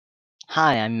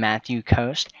Hi, I'm Matthew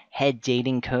Coast, head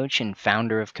dating coach and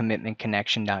founder of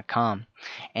CommitmentConnection.com.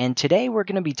 And today we're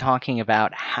going to be talking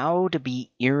about how to be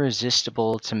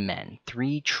irresistible to men,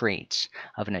 3 traits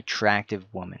of an attractive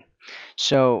woman.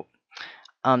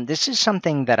 This is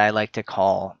something that I like to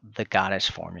call the goddess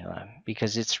formula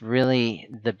because it's really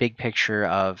the big picture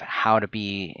of how to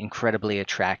be incredibly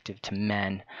attractive to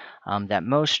men that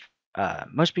most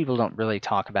people don't really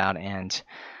talk about, and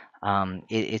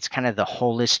it's kind of the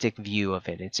holistic view of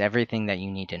it. It's everything that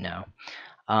you need to know.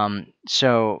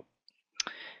 So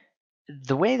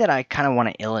the way that I kind of want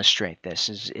to illustrate this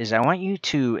is I want you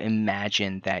to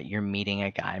imagine that you're meeting a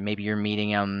guy. Maybe you're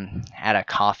meeting him at a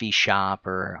coffee shop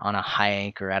or on a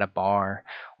hike or at a bar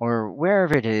or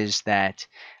wherever it is that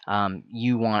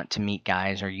you want to meet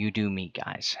guys or you do meet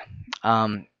guys.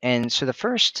 And so the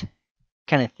first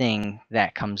kind of thing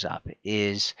that comes up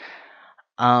is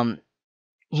um,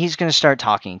 he's going to start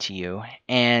talking to you,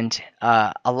 and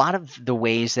a lot of the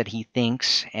ways that he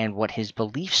thinks and what his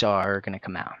beliefs are going to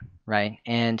come out, right?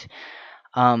 And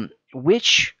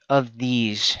which of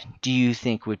these do you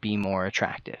think would be more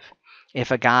attractive?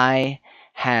 If a guy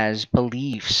has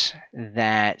beliefs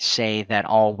that say that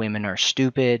all women are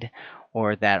stupid,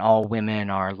 or that all women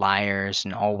are liars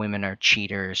and all women are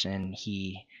cheaters, and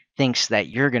he thinks that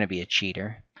you're going to be a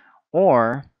cheater,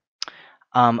 or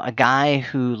a guy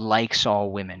who likes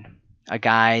all women, a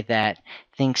guy that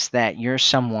thinks that you're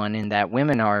someone and that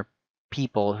women are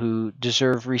people who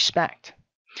deserve respect.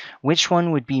 Which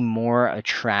one would be more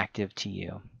attractive to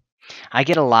you? I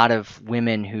get a lot of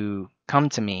women who come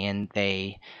to me and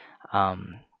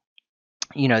um,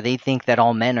 they think that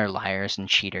all men are liars and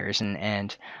cheaters,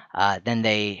 and then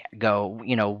they go,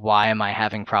 why am I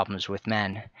having problems with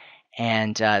men?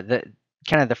 And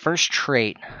the first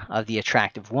trait of the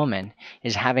attractive woman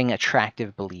is having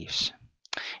attractive beliefs.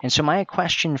 And so my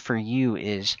question for you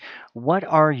is, what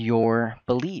are your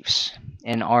beliefs?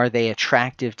 And are they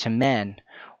attractive to men,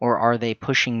 or are they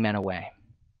pushing men away?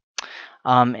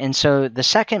 And so the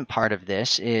second part of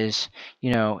this is,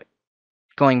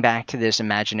 going back to this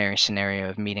imaginary scenario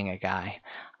of meeting a guy.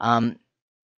 Um,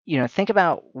 think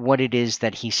about what it is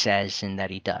that he says and that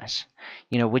he does.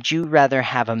 Would you rather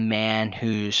have a man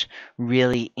who's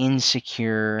really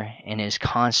insecure and is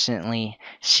constantly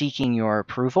seeking your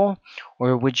approval?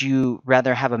 Or would you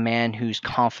rather have a man who's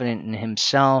confident in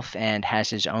himself and has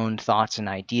his own thoughts and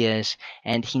ideas,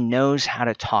 and he knows how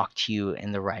to talk to you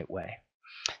in the right way?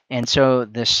 And so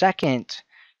the second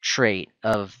trait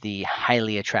of the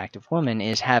highly attractive woman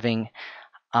is having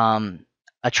um,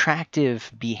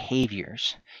 attractive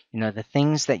behaviors. The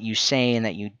things that you say and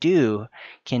that you do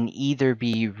can either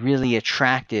be really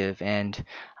attractive and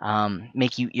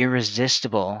make you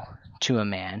irresistible to a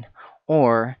man,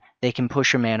 or they can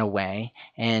push a man away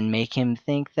and make him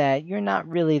think that you're not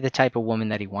really the type of woman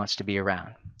that he wants to be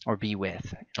around or be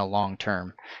with in a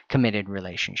long-term committed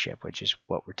relationship, which is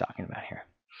what we're talking about here.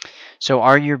 So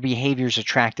are your behaviors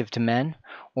attractive to men,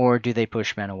 or do they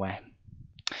push men away?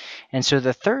 And so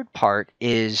the third part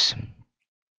is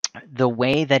the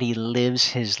way that he lives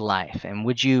his life. And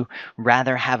would you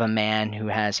rather have a man who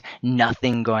has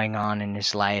nothing going on in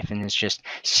his life and is just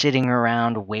sitting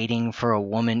around waiting for a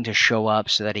woman to show up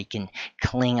so that he can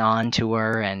cling on to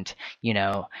her and,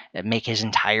 make his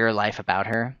entire life about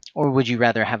her? Or would you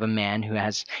rather have a man who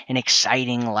has an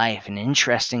exciting life, an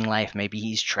interesting life? Maybe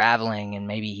he's traveling, and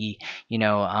maybe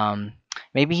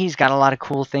maybe he's got a lot of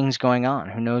cool things going on.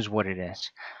 Who knows what it is?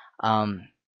 And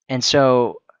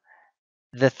so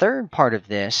the third part of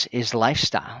this is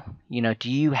lifestyle. Do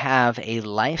you have a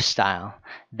lifestyle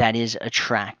that is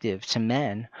attractive to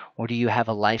men, or do you have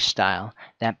a lifestyle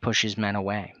that pushes men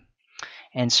away?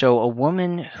 And so a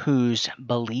woman whose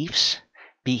beliefs,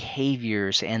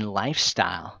 behaviors, and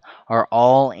lifestyle are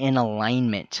all in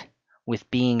alignment with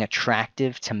being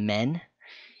attractive to men,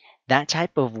 that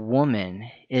type of woman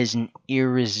is an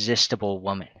irresistible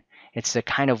woman. It's the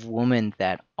kind of woman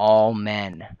that all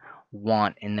men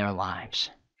want in their lives.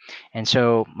 And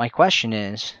so my question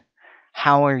is,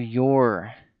 how are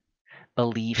your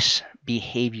beliefs,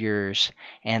 behaviors,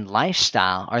 and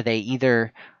lifestyle? Are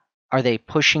they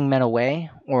pushing men away,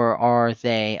 or are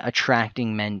they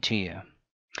attracting men to you?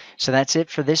 So that's it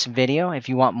for this video. If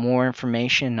you want more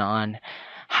information on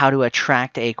how to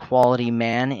attract a quality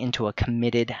man into a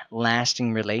committed,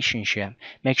 lasting relationship,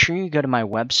 make sure you go to my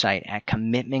website at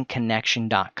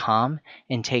commitmentconnection.com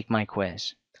and take my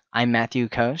quiz. I'm Matthew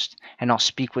Coast, and I'll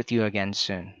speak with you again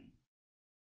soon.